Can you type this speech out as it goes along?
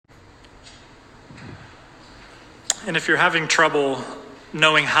And if you're having trouble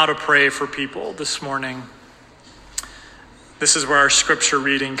knowing how to pray for people this morning, this is where our scripture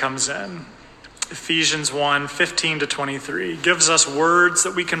reading comes in. Ephesians 1:15-23 gives us words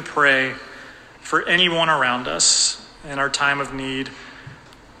that we can pray for anyone around us in our time of need.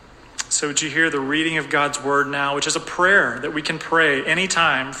 So would you hear the reading of God's word now, which is a prayer that we can pray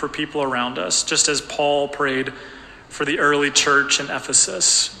anytime for people around us, just as Paul prayed for the early church in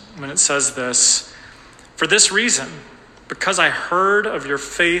Ephesus when it says this: "For this reason, because I heard of your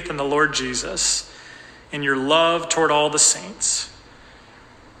faith in the Lord Jesus and your love toward all the saints,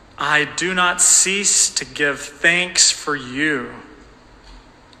 I do not cease to give thanks for you,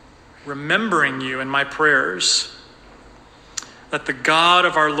 remembering you in my prayers, that the God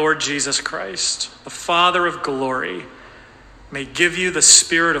of our Lord Jesus Christ, the Father of glory, may give you the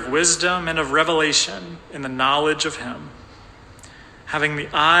spirit of wisdom and of revelation in the knowledge of him, having the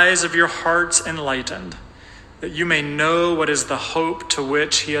eyes of your hearts enlightened, that you may know what is the hope to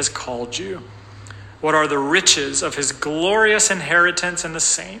which he has called you, what are the riches of his glorious inheritance in the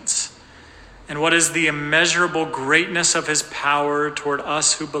saints, and what is the immeasurable greatness of his power toward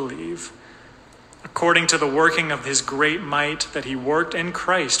us who believe, according to the working of his great might that he worked in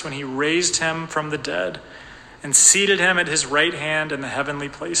Christ when he raised him from the dead and seated him at his right hand in the heavenly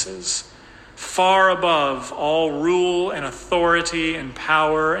places, far above all rule and authority and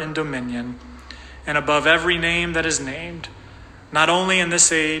power and dominion, and above every name that is named, not only in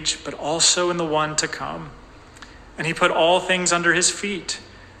this age, but also in the one to come. And he put all things under his feet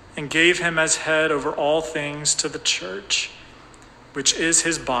and gave him as head over all things to the church, which is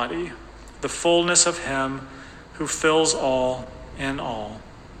his body, the fullness of him who fills all in all."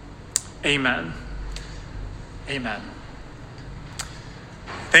 Amen. Amen.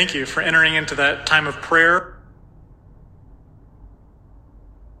 Thank you for entering into that time of prayer.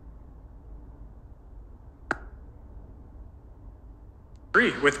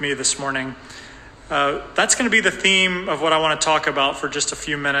 Agree with me this morning. That's going to be the theme of what I want to talk about for just a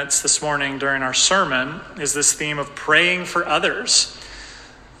few minutes this morning during our sermon, is this theme of praying for others.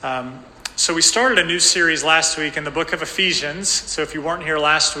 So we started a new series last week in the book of Ephesians. So if you weren't here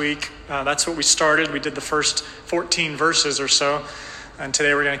last week, that's what we started. We did the first 14 verses or so. And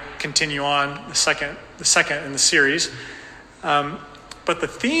today we're going to continue on the second in the series. But the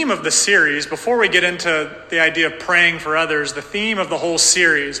theme of the series, before we get into the idea of praying for others, the theme of the whole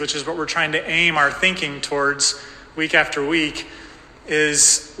series, which is what we're trying to aim our thinking towards week after week,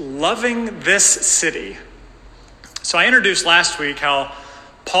 is loving this city. So I introduced last week how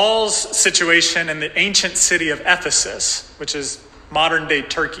Paul's situation in the ancient city of Ephesus, which is modern-day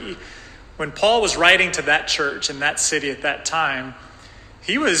Turkey, when Paul was writing to that church in that city at that time,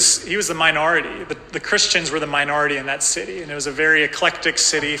 he was the minority. The Christians were the minority in that city, and it was a very eclectic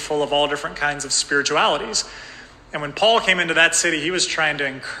city full of all different kinds of spiritualities. And when Paul came into that city, he was trying to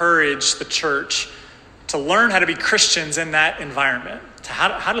encourage the church to learn how to be Christians in that environment.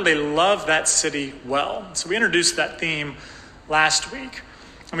 How do they love that city well? So we introduced that theme last week.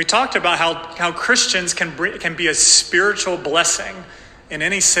 And we talked about how Christians can be a spiritual blessing in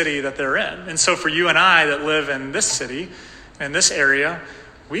any city that they're in. And so for you and I that live in this city, in this area,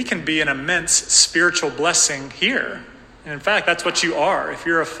 we can be an immense spiritual blessing here. And in fact, that's what you are. If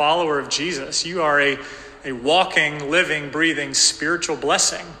you're a follower of Jesus, you are a walking, living, breathing spiritual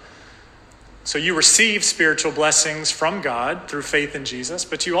blessing. So you receive spiritual blessings from God through faith in Jesus,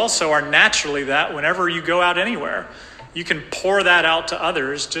 but you also are naturally that whenever you go out anywhere. You can pour that out to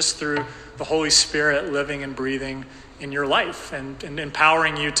others just through the Holy Spirit living and breathing in your life and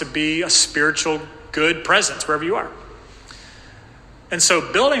empowering you to be a spiritual good presence wherever you are. And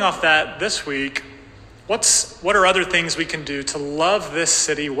so building off that this week, what are other things we can do to love this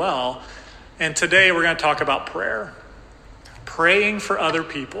city well? And today we're going to talk about prayer. Praying for other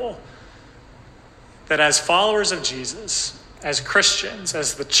people. That as followers of Jesus, as Christians,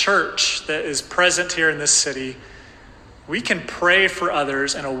 as the church that is present here in this city, we can pray for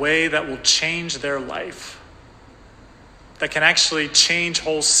others in a way that will change their life. That can actually change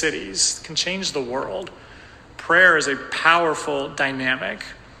whole cities, can change the world. Prayer is a powerful dynamic.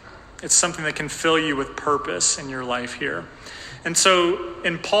 It's something that can fill you with purpose in your life here. And so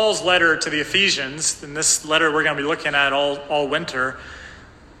in Paul's letter to the Ephesians, in this letter we're going to be looking at all winter,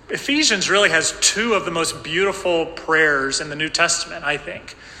 Ephesians really has two of the most beautiful prayers in the New Testament, I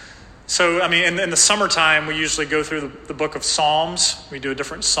think. So, I mean, in the summertime, we usually go through the book of Psalms. We do a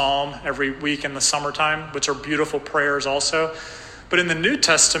different psalm every week in the summertime, which are beautiful prayers also. But in the New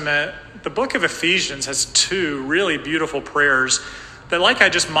Testament, the book of Ephesians has two really beautiful prayers that, like I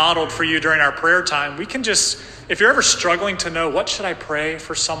just modeled for you during our prayer time, we can just, if you're ever struggling to know what should I pray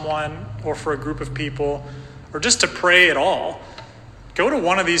for someone or for a group of people, or just to pray at all, go to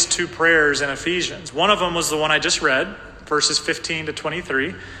one of these two prayers in Ephesians. One of them was the one I just read, verses 15 to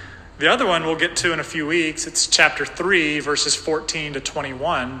 23. The other one we'll get to in a few weeks. It's chapter 3, verses 14 to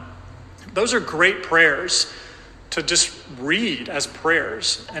 21. Those are great prayers to just read as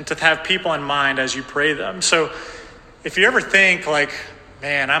prayers and to have people in mind as you pray them. So if you ever think like,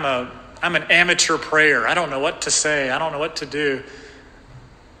 man, I'm an amateur prayer, I don't know what to say, I don't know what to do,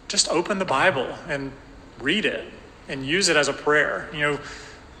 just open the Bible and read it and use it as a prayer. A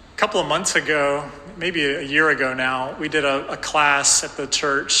couple of months ago, maybe a year ago now, we did a class at the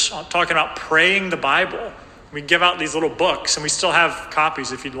church talking about praying the Bible. We give out these little books, and we still have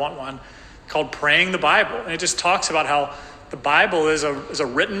copies if you'd want one, called Praying the Bible. And it just talks about how the Bible is a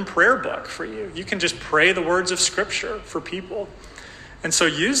written prayer book for you. You can just pray the words of Scripture for people. And so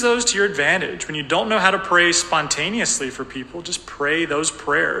use those to your advantage. When you don't know how to pray spontaneously for people, just pray those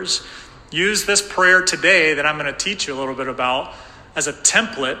prayers. Use this prayer today that I'm going to teach you a little bit about as a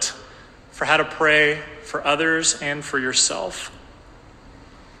template for how to pray for others and for yourself.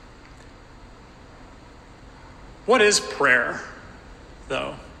 What is prayer,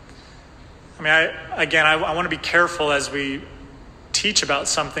 though? I want to be careful as we teach about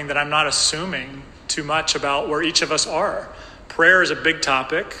something that I'm not assuming too much about where each of us are. Prayer is a big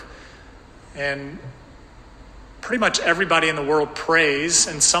topic, and pretty much everybody in the world prays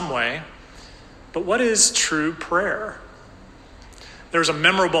in some way. But what is true prayer? There was a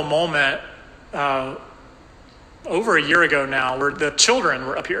memorable moment over a year ago now where the children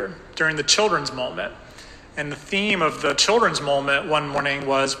were up here during the children's moment. And the theme of the children's moment one morning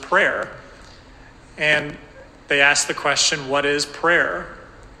was prayer. And they asked the question, what is prayer?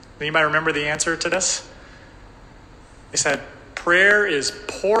 Anybody remember the answer to this? They said, prayer is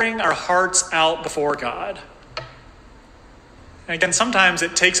pouring our hearts out before God. And again, sometimes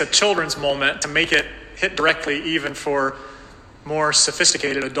it takes a children's moment to make it hit directly even for more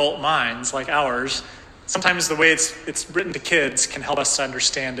sophisticated adult minds like ours. Sometimes the way it's written to kids can help us to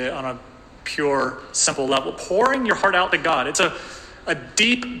understand it on a pure, simple level. Pouring your heart out to God. It's a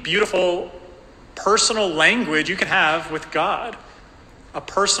deep, beautiful, personal language you can have with God. A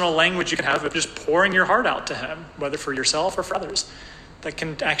personal language you can have of just pouring your heart out to Him, whether for yourself or for others, that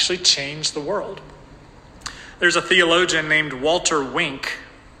can actually change the world. There's a theologian named Walter Wink,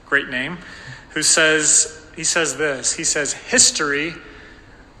 great name, who says this. He says, history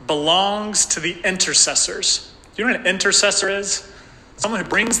belongs to the intercessors. Do you know what an intercessor is? Someone who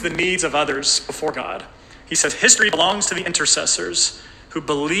brings the needs of others before God. He says, history belongs to the intercessors who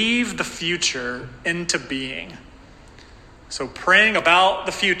believe the future into being. So praying about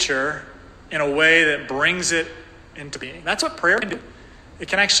the future in a way that brings it into being. That's what prayer can do. It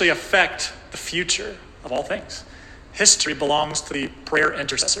can actually affect the future of all things. History belongs to the prayer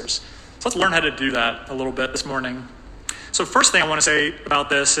intercessors. So let's learn how to do that a little bit this morning. So first thing I want to say about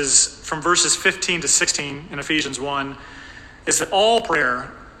this is from verses 15 to 16 in Ephesians 1, is that all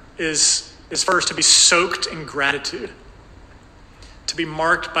prayer is first to be soaked in gratitude. To be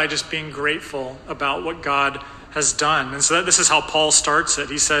marked by just being grateful about what God has done. And so this is how Paul starts it.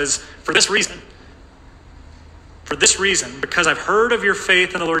 He says, for this reason, because I've heard of your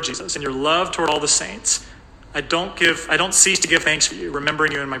faith in the Lord Jesus and your love toward all the saints, I don't cease to give thanks for you,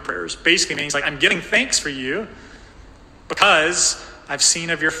 remembering you in my prayers. Basically means like I'm giving thanks for you because I've seen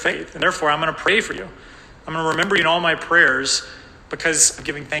of your faith. And therefore I'm going to pray for you. I'm going to remember you in all my prayers because I'm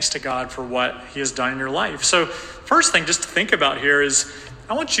giving thanks to God for what He has done in your life. So first thing just to think about here is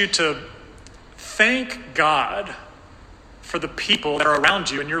I want you to thank God for the people that are around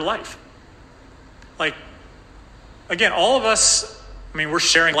you in your life. Like, again, all of us, we're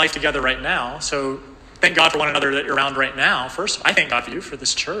sharing life together right now. So thank God for one another that you're around right now. First, I thank God for you, for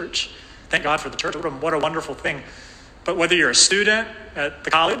this church. Thank God for the church. What a wonderful thing. But whether you're a student at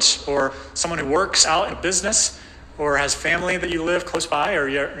the college or someone who works out in a business or has family that you live close by or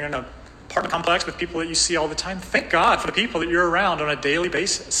you're in an apartment complex with people that you see all the time, thank God for the people that you're around on a daily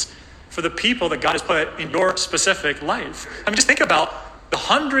basis, for the people that God has put in your specific life. Just think about the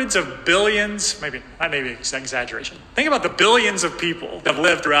hundreds of billions, maybe it's an exaggeration. Think about the billions of people that have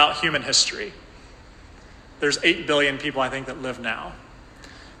lived throughout human history. There's 8 billion people, I think, that live now.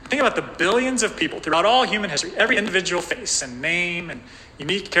 Think about the billions of people throughout all human history, every individual face and name and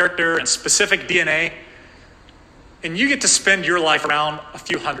unique character and specific DNA. And you get to spend your life around a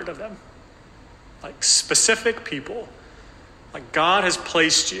few hundred of them. Like specific people. Like God has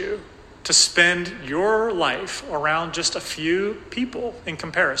placed you to spend your life around just a few people in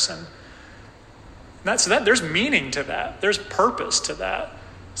comparison. There's meaning to that. There's purpose to that.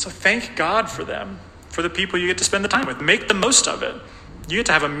 So thank God for them, for the people you get to spend the time with. Make the most of it. You get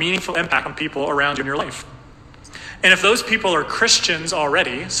to have a meaningful impact on people around you in your life. And if those people are Christians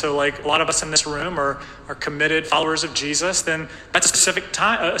already, so like a lot of us in this room are committed followers of Jesus, then that's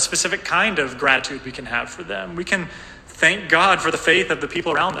a specific kind of gratitude we can have for them. We can thank God for the faith of the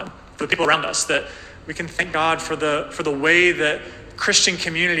people around them, for the people around us, that we can thank God for the way that Christian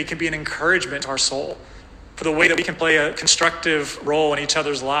community can be an encouragement to our soul, for the way that we can play a constructive role in each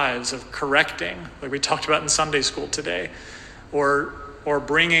other's lives of correcting, like we talked about in Sunday school today, or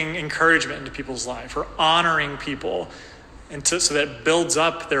bringing encouragement into people's life, or honoring people, so that it builds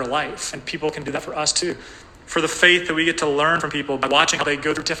up their life. And people can do that for us too. For the faith that we get to learn from people by watching how they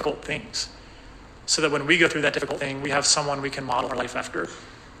go through difficult things, so that when we go through that difficult thing, we have someone we can model our life after.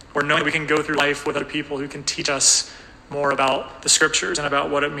 Or knowing we can go through life with other people who can teach us more about the scriptures and about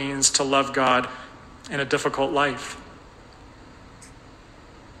what it means to love God in a difficult life.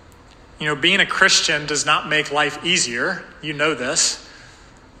 You know, being a Christian does not make life easier. You know this.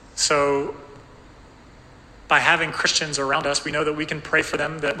 So by having Christians around us, we know that we can pray for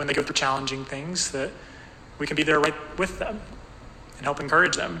them, that when they go through challenging things, that we can be there right with them and help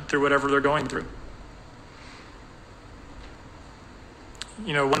encourage them through whatever they're going through.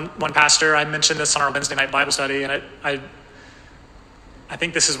 You know, one pastor, I mentioned this on our Wednesday night Bible study, and I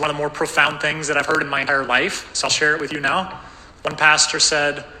think this is one of the more profound things that I've heard in my entire life, so I'll share it with you now. One pastor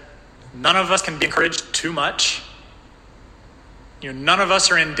said, none of us can be encouraged too much. You know, none of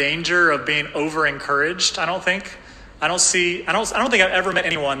us are in danger of being over-encouraged, I don't think. I don't think I've ever met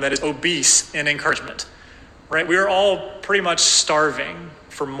anyone that is obese in encouragement, right? We are all pretty much starving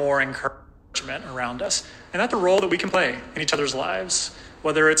for more encouragement around us. And that's the role that we can play in each other's lives,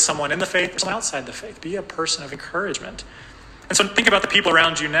 whether it's someone in the faith or someone outside the faith. Be a person of encouragement. And so think about the people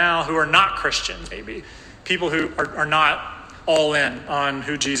around you now who are not Christians, maybe. People who are not all in on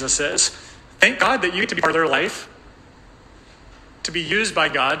who Jesus is. Thank God that you get to be part of their life, to be used by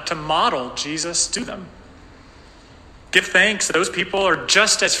God to model Jesus to them. Give thanks that those people are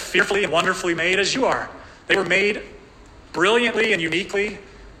just as fearfully and wonderfully made as you are. They were made brilliantly and uniquely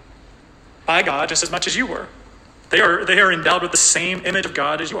by God just as much as you were. They are endowed with the same image of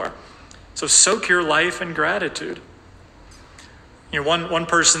God as you are. So soak your life in gratitude. You know, one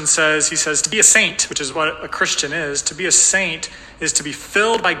person says, to be a saint, which is what a Christian is, to be a saint is to be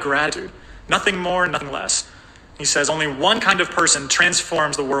filled by gratitude. Nothing more, nothing less. He says, only one kind of person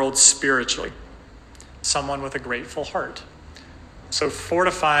transforms the world spiritually. Someone with a grateful heart. So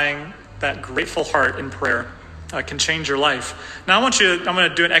fortifying that grateful heart in prayer can change your life. Now I want you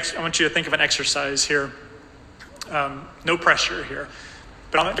to think of an exercise here. No pressure here.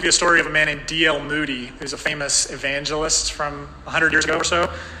 But I'm going to give you a story of a man named D.L. Moody, who's a famous evangelist from 100 years ago or so.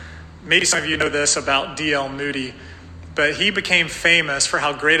 Maybe some of you know this about D.L. Moody, but he became famous for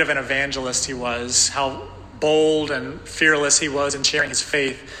how great of an evangelist he was, how bold and fearless he was in sharing his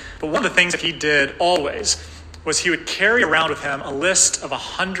faith. But one of the things that he did always was he would carry around with him a list of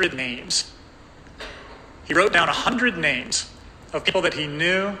 100 names. He wrote down 100 names of people that he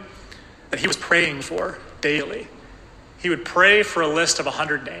knew that he was praying for daily. He would pray for a list of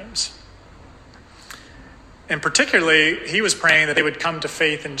 100 names. And particularly, he was praying that they would come to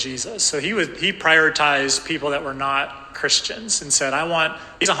faith in Jesus. So he prioritized people that were not Christians and said, I want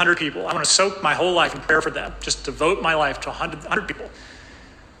these 100 people. I want to soak my whole life in prayer for them. Just devote my life to 100 people.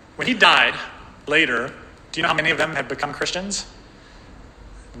 When he died later, do you know how many of them had become Christians?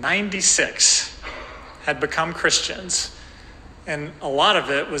 96 had become Christians. And a lot of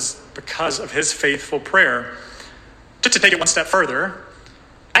it was because of his faithful prayer. Just to take it one step further,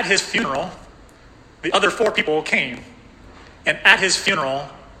 at his funeral, the other 4 people came. And at his funeral,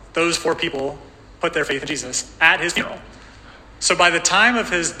 those 4 people put their faith in Jesus at his funeral. So by the time of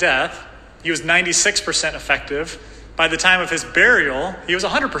his death, he was 96% effective. By the time of his burial, he was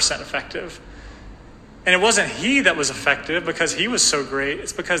 100% effective. And it wasn't he that was effective because he was so great.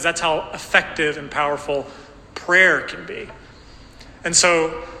 It's because that's how effective and powerful prayer can be. And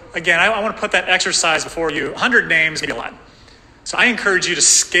so, again, I want to put that exercise before you. 100 names may be a lot. So I encourage you to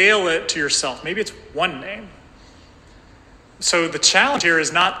scale it to yourself. Maybe it's 1 name. So the challenge here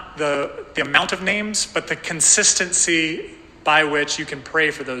is not the amount of names, but the consistency by which you can pray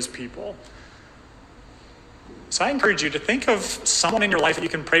for those people. So I encourage you to think of someone in your life that you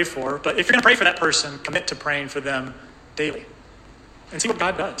can pray for, but if you're going to pray for that person, commit to praying for them daily and see what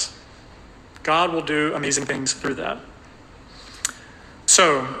God does. God will do amazing things through that.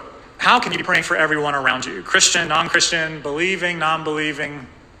 So, how can you be praying for everyone around you? Christian, non-Christian, believing, non-believing,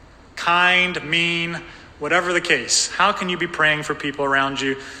 kind, mean, whatever the case. How can you be praying for people around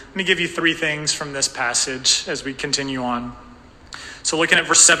you? Let me give you 3 things from this passage as we continue on. So looking at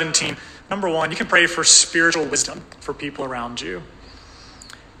verse 17, number 1, you can pray for spiritual wisdom for people around you.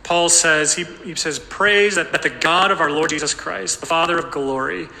 Paul says, he says, praise that the God of our Lord Jesus Christ, the Father of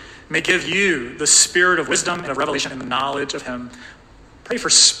glory, may give you the spirit of wisdom and of revelation and the knowledge of him. Pray for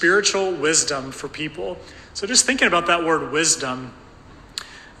spiritual wisdom for people. So just thinking about that word wisdom,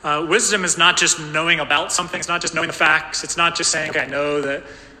 wisdom is not just knowing about something. It's not just knowing the facts. It's not just saying, okay, I know that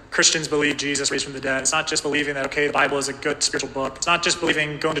Christians believe Jesus raised from the dead. It's not just believing that, okay, the Bible is a good spiritual book. It's not just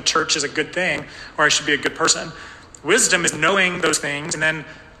believing going to church is a good thing or I should be a good person. Wisdom is knowing those things and then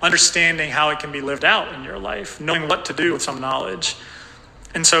understanding how it can be lived out in your life, knowing what to do with some knowledge.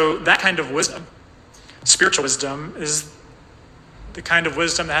 And so that kind of wisdom, spiritual wisdom, is the kind of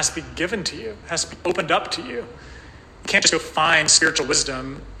wisdom that has to be given to you, has to be opened up to you. You can't just go find spiritual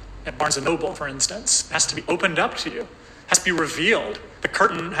wisdom at Barnes & Noble, for instance. It has to be opened up to you. It has to be revealed. The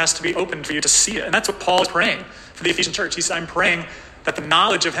curtain has to be opened for you to see it. And that's what Paul is praying for the Ephesian church. He said, I'm praying that the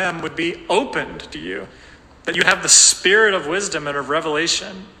knowledge of him would be opened to you, that you have the spirit of wisdom and of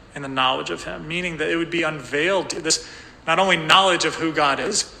revelation in the knowledge of him, meaning that it would be unveiled to you, this not only knowledge of who God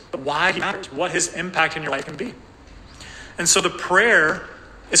is, but why he matters, what his impact in your life can be. And so the prayer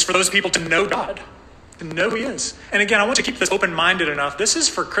is for those people to know God, to know who he is. And again, I want you to keep this open-minded enough. This is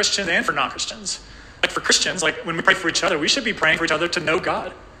for Christians and for non-Christians. Like for Christians, like when we pray for each other, we should be praying for each other to know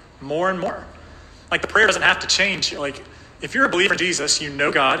God more and more. Like the prayer doesn't have to change. Like if you're a believer in Jesus, you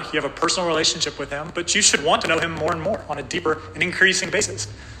know God, you have a personal relationship with him, but you should want to know him more and more on a deeper and increasing basis.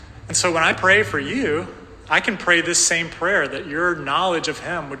 And so when I pray for you, I can pray this same prayer that your knowledge of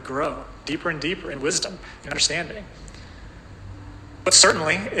him would grow deeper and deeper in wisdom and understanding. But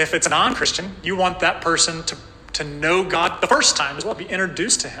certainly, if it's a non-Christian, you want that person to know God the first time as well, be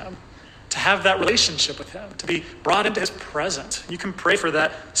introduced to him, to have that relationship with him, to be brought into his presence. You can pray for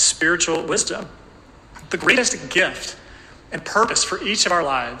that spiritual wisdom. The greatest gift and purpose for each of our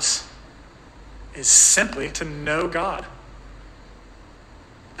lives is simply to know God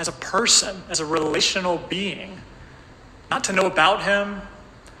as a person, as a relational being. Not to know about him,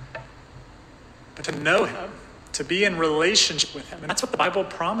 but to know him, to be in relationship with him. And that's what the Bible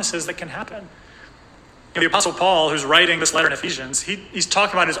promises that can happen. The Apostle Paul, who's writing this letter in Ephesians, he's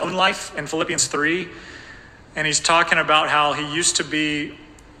talking about his own life in Philippians 3, and he's talking about how he used to be,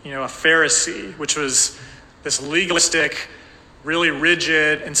 a Pharisee, which was this legalistic, really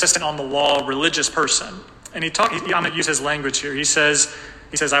rigid, insistent on the law, religious person. And I'm going to use his language here. He says,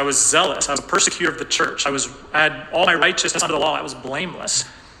 I was zealous. I was a persecutor of the church. I had all my righteousness under the law. I was blameless.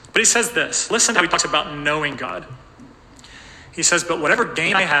 But he says this. Listen to how he talks about knowing God. He says, but whatever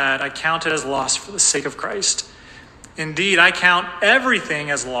gain I had, I counted as loss for the sake of Christ. Indeed, I count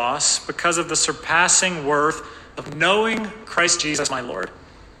everything as loss because of the surpassing worth of knowing Christ Jesus my Lord.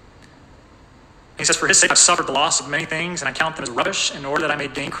 He says, for his sake I've suffered the loss of many things, and I count them as rubbish in order that I may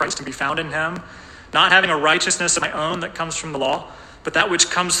gain Christ and be found in him, not having a righteousness of my own that comes from the law, but that which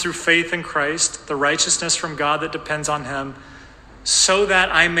comes through faith in Christ, the righteousness from God that depends on him, so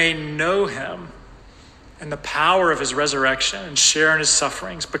that I may know him and the power of his resurrection and share in his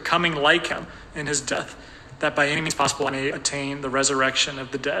sufferings, becoming like him in his death, that by any means possible I may attain the resurrection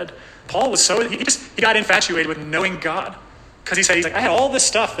of the dead. Paul was he got infatuated with knowing God, because he's like, I had all this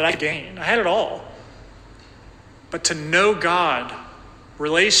stuff that I gained. I had it all. But to know God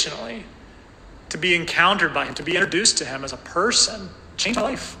relationally, to be encountered by him, to be introduced to him as a person, changed my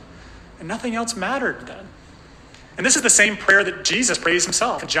life. And nothing else mattered then. And this is the same prayer that Jesus prays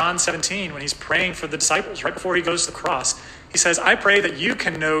himself in John 17 when he's praying for the disciples right before he goes to the cross. He says, I pray that you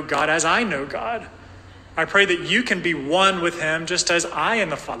can know God as I know God. I pray that you can be one with him just as I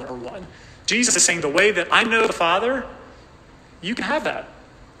and the Father are one. Jesus is saying the way that I know the Father, you can have that.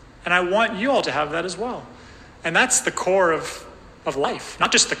 And I want you all to have that as well. And that's the core of life,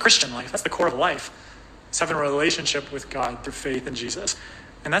 not just the Christian life. That's the core of life. It's having a relationship with God through faith in Jesus.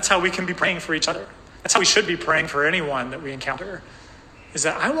 And that's how we can be praying for each other. That's how we should be praying for anyone that we encounter. Is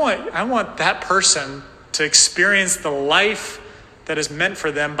that I want that person to experience the life that is meant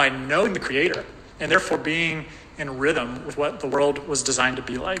for them by knowing the Creator and therefore being in rhythm with what the world was designed to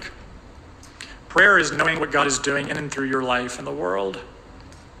be like. Prayer is knowing what God is doing in and through your life and the world.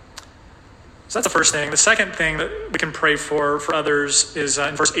 So that's the first thing. The second thing that we can pray for others is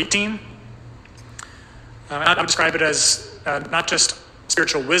in verse 18. I would describe it as not just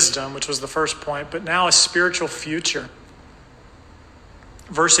spiritual wisdom, which was the first point, but now a spiritual future.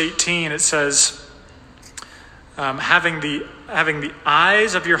 Verse 18, it says, having the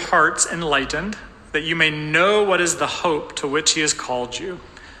eyes of your hearts enlightened, that you may know what is the hope to which he has called you,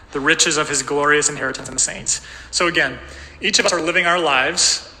 the riches of his glorious inheritance in the saints. So again, each of us are living our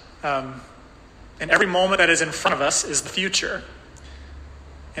lives, and every moment that is in front of us is the future.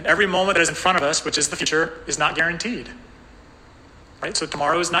 And every moment that is in front of us, which is the future, is not guaranteed. right? So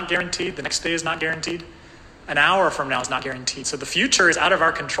tomorrow is not guaranteed. The next day is not guaranteed. An hour from now is not guaranteed. So the future is out of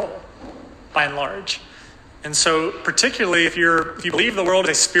our control, by and large. And so particularly if you believe the world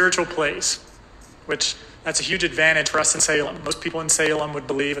is a spiritual place, which that's a huge advantage for us in Salem. Most people in Salem would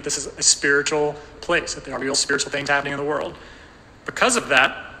believe that this is a spiritual place, that there are real spiritual things happening in the world. Because of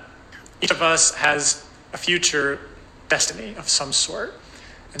that, each of us has a future destiny of some sort.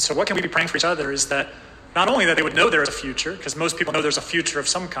 And so what can we be praying for each other is that not only that they would know there is a future, because most people know there's a future of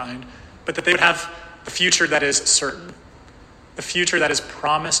some kind, but that they would have the future that is certain, the future that is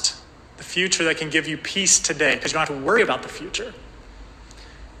promised, the future that can give you peace today, because you don't have to worry about the future.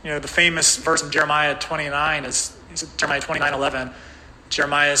 You know, the famous verse in Jeremiah 29 is Jeremiah 29:11.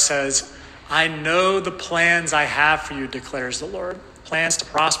 Jeremiah says, I know the plans I have for you, declares the Lord. Plans to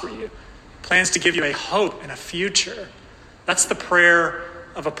prosper you, plans to give you a hope and a future. That's the prayer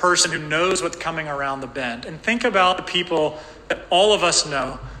of a person who knows what's coming around the bend. And think about the people that all of us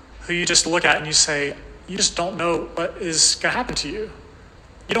know, who you just look at and you say, you just don't know what is going to happen to you.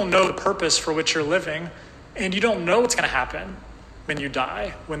 You don't know the purpose for which you're living, and you don't know what's going to happen when you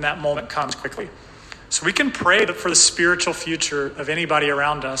die, when that moment comes quickly. So we can pray for the spiritual future of anybody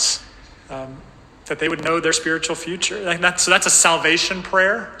around us, that they would know their spiritual future. So that's a salvation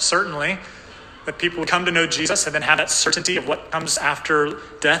prayer, certainly, that people would come to know Jesus and then have that certainty of what comes after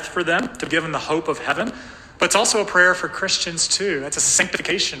death for them, to give them the hope of heaven. But it's also a prayer for Christians too. That's a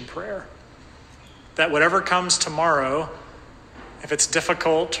sanctification prayer. That whatever comes tomorrow, if it's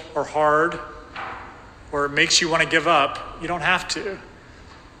difficult or hard or it makes you want to give up, you don't have to.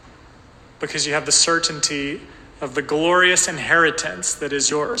 Because you have the certainty of the glorious inheritance that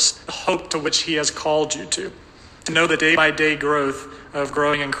is yours, the hope to which he has called you to know the day-by-day growth of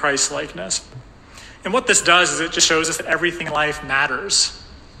growing in Christ-likeness. And what this does is it just shows us that everything in life matters.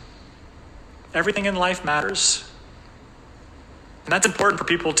 Everything in life matters. And that's important for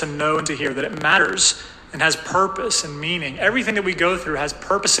people to know and to hear, that it matters and has purpose and meaning. Everything that we go through has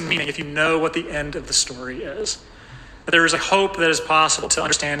purpose and meaning if you know what the end of the story is. That there is a hope that is possible to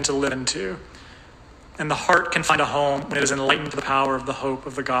understand and to live into. And the heart can find a home when it is enlightened to the power of the hope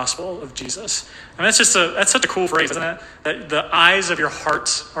of the gospel of Jesus. I mean, that's such a cool phrase, isn't it? That the eyes of your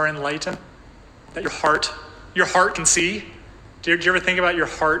hearts are enlightened. That your heart can see. Do you ever think about your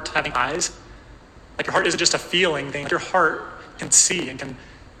heart having eyes? Like your heart isn't just a feeling thing. Your heart can see and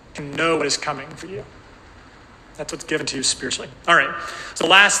can know what is coming for you. That's what's given to you spiritually. All right. So the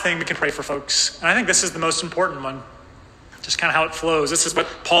last thing we can pray for folks, and I think this is the most important one, just kind of how it flows. This is what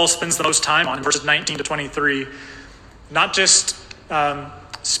Paul spends the most time on in verses 19 to 23. Not just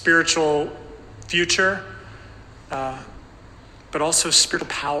spiritual future, but also spiritual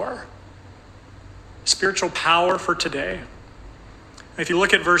power. Spiritual power for today. If you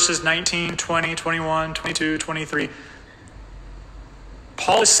look at verses 19, 20, 21, 22, 23,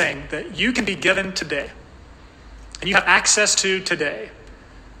 Paul is saying that you can be given today, and you have access to today,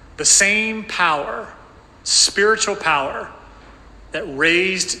 the same power, spiritual power, that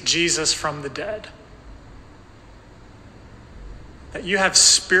raised Jesus from the dead. That you have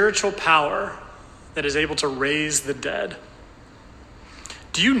spiritual power that is able to raise the dead.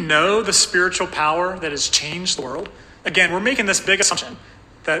 Do you know the spiritual power that has changed the world? Again, we're making this big assumption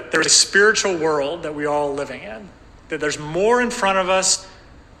that there's a spiritual world that we're all living in. That there's more in front of us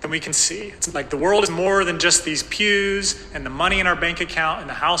than we can see. It's like the world is more than just these pews and the money in our bank account and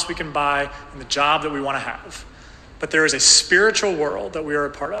the house we can buy and the job that we want to have. But there is a spiritual world that we are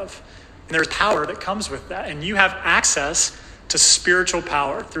a part of. And there's power that comes with that. And you have access to spiritual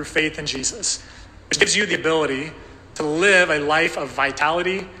power through faith in Jesus, which gives you the ability to live a life of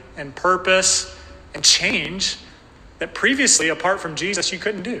vitality and purpose and change that previously, apart from Jesus, you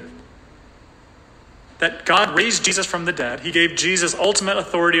couldn't do. That God raised Jesus from the dead. He gave Jesus ultimate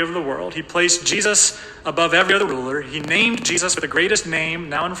authority over the world. He placed Jesus above every other ruler. He named Jesus with the greatest name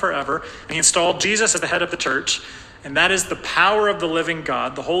now and forever. And he installed Jesus as the head of the church. And that is the power of the living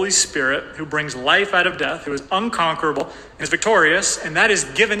God, the Holy Spirit, who brings life out of death, who is unconquerable and is victorious. And that is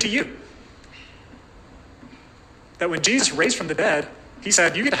given to you. That when Jesus raised from the dead, he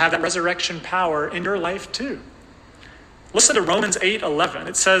said, you get to have that resurrection power in your life too. Listen to Romans 8:11.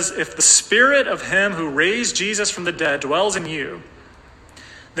 It says, if the spirit of him who raised Jesus from the dead dwells in you,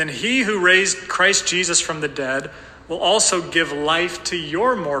 then he who raised Christ Jesus from the dead will also give life to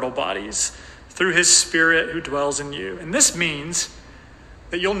your mortal bodies through his spirit who dwells in you. And this means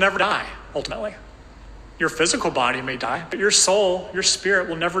that you'll never die, ultimately. Your physical body may die, but your soul, your spirit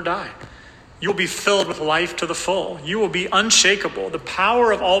will never die. You'll be filled with life to the full. You will be unshakable. The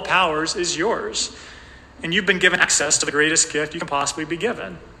power of all powers is yours. And you've been given access to the greatest gift you can possibly be given.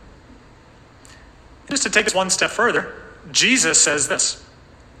 And just to take this one step further, Jesus says this.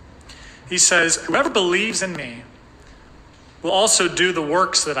 He says, whoever believes in me will also do the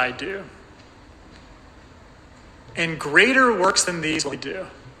works that I do. And greater works than these will he do.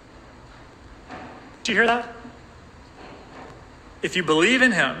 Do you hear that? If you believe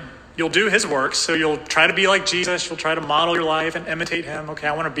in him, you'll do his works. So you'll try to be like Jesus. You'll try to model your life and imitate him. Okay,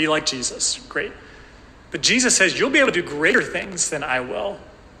 I want to be like Jesus. Great. But Jesus says you'll be able to do greater things than I will.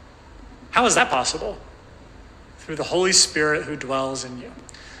 How is that possible? Through the Holy Spirit who dwells in you.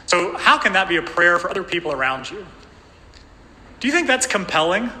 So how can that be a prayer for other people around you? Do you think that's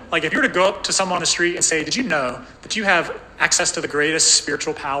compelling? Like if you were to go up to someone on the street and say, did you know that you have access to the greatest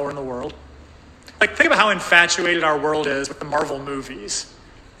spiritual power in the world? Like think about how infatuated our world is with the Marvel movies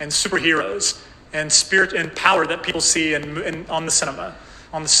and superheroes and spirit and power that people see on the cinema,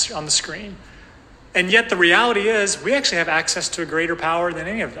 on the screen. And yet the reality is we actually have access to a greater power than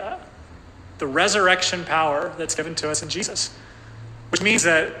any of that. The resurrection power that's given to us in Jesus. Which means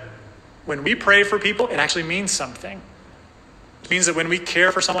that when we pray for people, it actually means something. It means that when we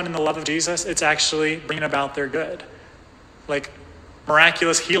care for someone in the love of Jesus, it's actually bringing about their good. Like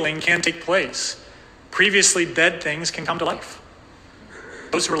miraculous healing can take place. Previously dead things can come to life.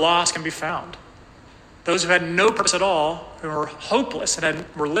 Those who were lost can be found. Those who had no purpose at all, who were hopeless and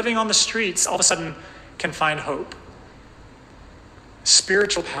were living on the streets, all of a sudden can find hope.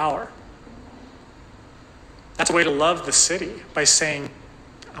 Spiritual power. That's a way to love the city, by saying,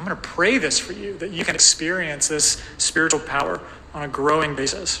 I'm going to pray this for you, that you can experience this spiritual power on a growing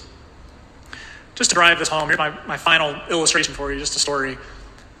basis. Just to drive this home, here's my final illustration for you, just a story.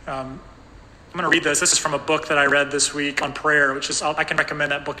 I'm going to read this. This is from a book that I read this week on prayer, which is, I can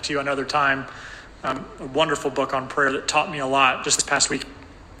recommend that book to you another time. A wonderful book on prayer that taught me a lot just this past week.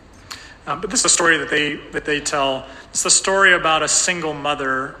 But this is a story that they tell. It's the story about a single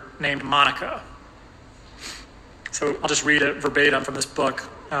mother named Monica. So I'll just read it verbatim from this book.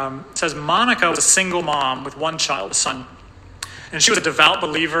 It says, Monica was a single mom with one child, a son. And she was a devout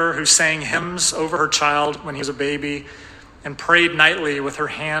believer who sang hymns over her child when he was a baby and prayed nightly with her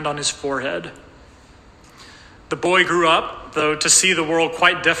hand on his forehead. The boy grew up, though, to see the world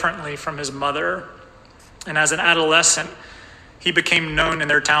quite differently from his mother. And as an adolescent, he became known in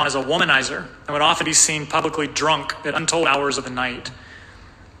their town as a womanizer and would often be seen publicly drunk at untold hours of the night.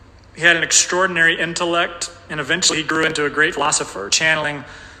 He had an extraordinary intellect, and eventually he grew into a great philosopher, channeling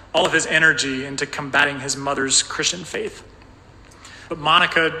all of his energy into combating his mother's Christian faith. But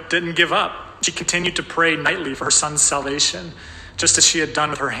Monica didn't give up. She continued to pray nightly for her son's salvation, just as she had done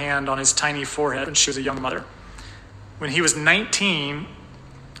with her hand on his tiny forehead when she was a young mother. When he was 19,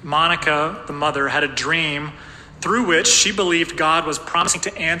 Monica, the mother, had a dream through which she believed God was promising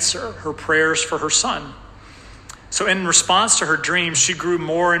to answer her prayers for her son. So in response to her dream, she grew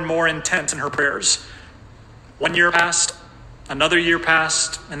more and more intense in her prayers. 1 year passed, another year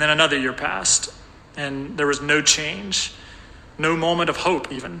passed, and then another year passed. And there was no change, no moment of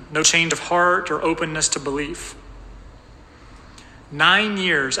hope even, no change of heart or openness to belief. 9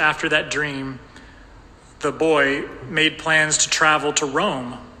 years after that dream, the boy made plans to travel to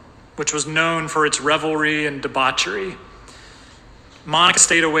Rome, which was known for its revelry and debauchery. Monica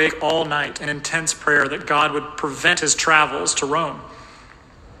stayed awake all night in intense prayer that God would prevent his travels to Rome.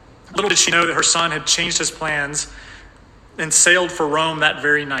 Little did she know that her son had changed his plans and sailed for Rome that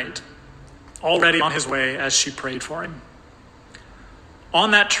very night, already on his way as she prayed for him.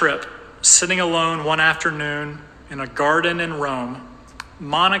 On that trip, sitting alone one afternoon in a garden in Rome,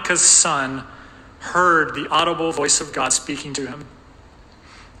 Monica's son heard the audible voice of God speaking to him.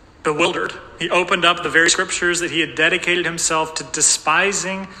 Bewildered, he opened up the very scriptures that he had dedicated himself to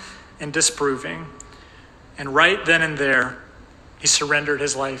despising and disproving. And right then and there, he surrendered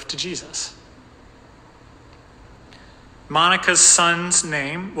his life to Jesus. Monica's son's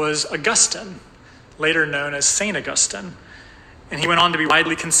name was Augustine, later known as Saint Augustine. And he went on to be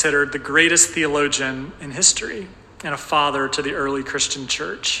widely considered the greatest theologian in history and a father to the early Christian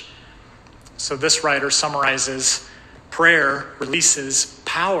church. So this writer summarizes: prayer releases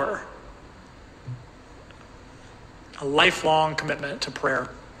power. A lifelong commitment to prayer.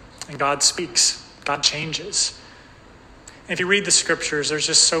 And God speaks. God changes. And if you read the scriptures, there's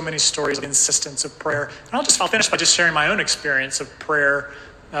just so many stories of insistence of prayer. And I'll finish by just sharing my own experience of prayer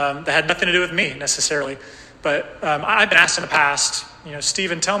that had nothing to do with me necessarily. But I've been asked in the past,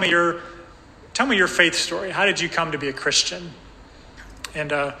 Stephen, tell me your faith story. How did you come to be a Christian?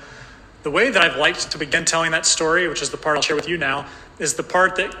 And the way that I've liked to begin telling that story, which is the part I'll share with you now, is the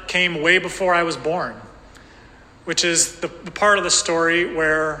part that came way before I was born, which is the part of the story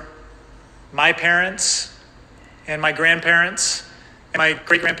where my parents and my grandparents and my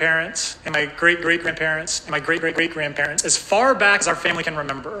great-grandparents, and my great-great-grandparents, and my great-great-great-grandparents, as far back as our family can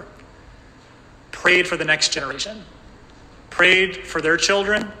remember, prayed for the next generation, prayed for their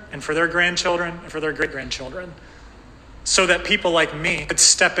children and for their grandchildren and for their great-grandchildren, so that people like me could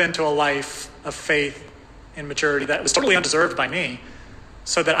step into a life of faith and maturity that was totally undeserved by me,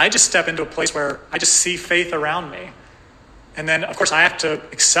 so that I just step into a place where I just see faith around me. And then, of course, I have to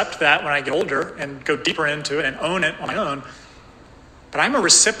accept that when I get older and go deeper into it and own it on my own. But I'm a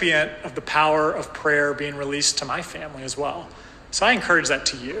recipient of the power of prayer being released to my family as well. So I encourage that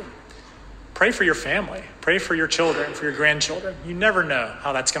to you. Pray for your family. Pray for your children, for your grandchildren. You never know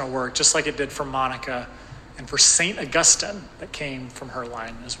how that's going to work, just like it did for Monica and for St. Augustine that came from her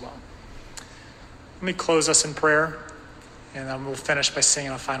line as well. Let me close us in prayer, and then we'll finish by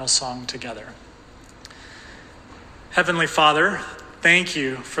singing a final song together. Heavenly Father, thank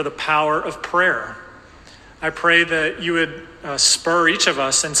you for the power of prayer. I pray that you would spur each of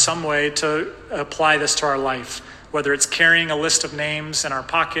us in some way to apply this to our life, whether it's carrying a list of names in our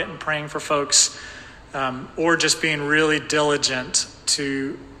pocket and praying for folks, or just being really diligent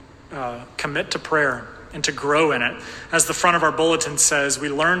to commit to prayer and to grow in it. As the front of our bulletin says, we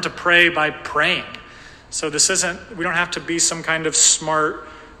learn to pray by praying. So we don't have to be some kind of smart,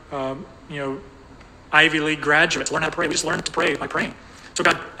 Ivy League graduates. Learn how to pray. We just learn to pray by praying. So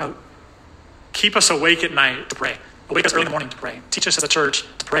God, keep us awake at night to pray. Awake us early in the morning to pray. Teach us as a church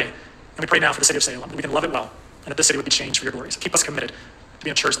to pray. And we pray now for the city of Salem, that we can love it well, and that this city would be changed for your glory. So keep us committed to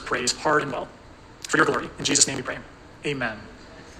being a church that prays hard and well for your glory. In Jesus' name we pray. Amen.